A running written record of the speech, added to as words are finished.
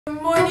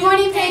Good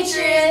morning,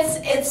 Patriots!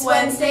 It's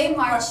Wednesday,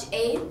 March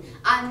 8th.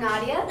 I'm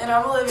Nadia. And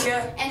I'm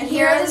Olivia. And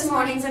here are this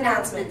morning's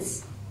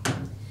announcements.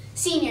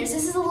 Seniors,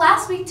 this is the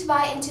last week to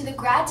buy into the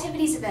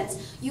Grad-tivities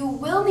events. You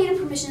will need a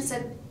permission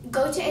slip.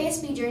 Go to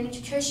ASB during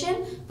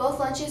nutrition, both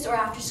lunches or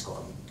after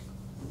school.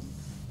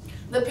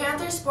 The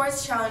Panther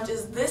Sports Challenge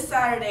is this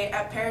Saturday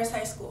at Paris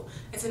High School.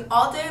 It's an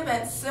all-day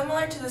event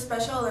similar to the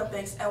Special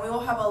Olympics, and we will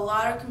have a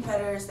lot of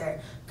competitors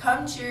there.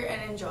 Come cheer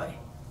and enjoy.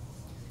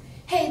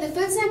 Hey, the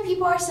food stamp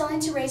people are selling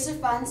to raise their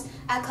funds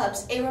at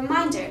clubs. A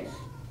reminder,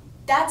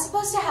 that's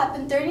supposed to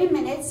happen 30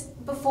 minutes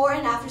before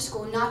and after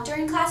school, not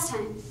during class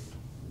time.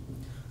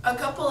 A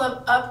couple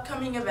of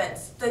upcoming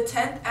events. The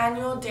 10th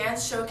Annual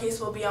Dance Showcase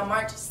will be on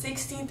March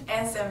 16th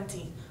and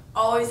 17th.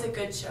 Always a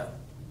good show.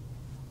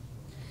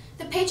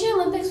 The Patriot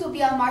Olympics will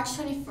be on March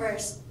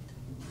 24th.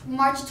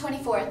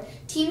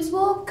 Teams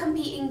will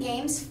compete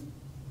in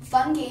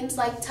fun games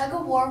like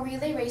tug-of-war,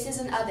 relay races,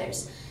 and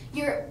others.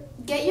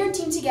 Get your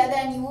team together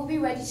and you will be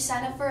ready to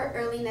sign up for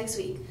early next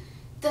week.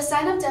 The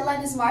sign-up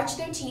deadline is March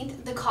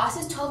 13th. The cost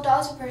is $12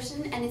 per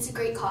person, and it's a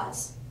great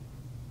cause.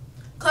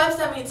 Clubs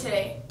that meet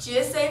today: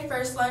 GSA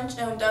First Lunch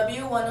and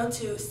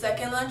W102,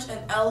 Second Lunch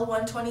and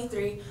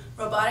L123.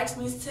 Robotics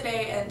meets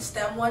today and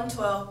STEM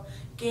 112.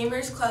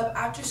 Gamers Club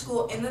after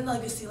school in the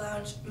Legacy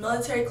Lounge.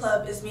 Military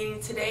Club is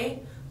meeting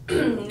today.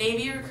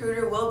 Navy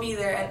Recruiter will be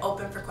there and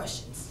open for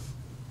questions.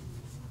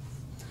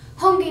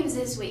 Home games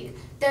this week.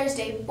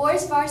 Thursday,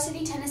 boys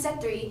varsity tennis at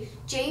 3,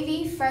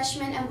 JV,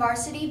 freshman, and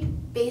varsity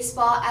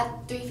baseball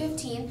at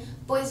 3:15,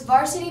 boys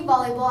varsity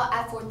volleyball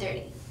at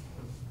 4:30.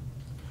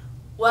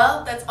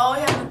 Well, that's all we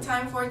have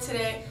time for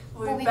today.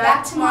 We'll be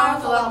back tomorrow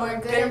with a lot more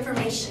good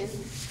information.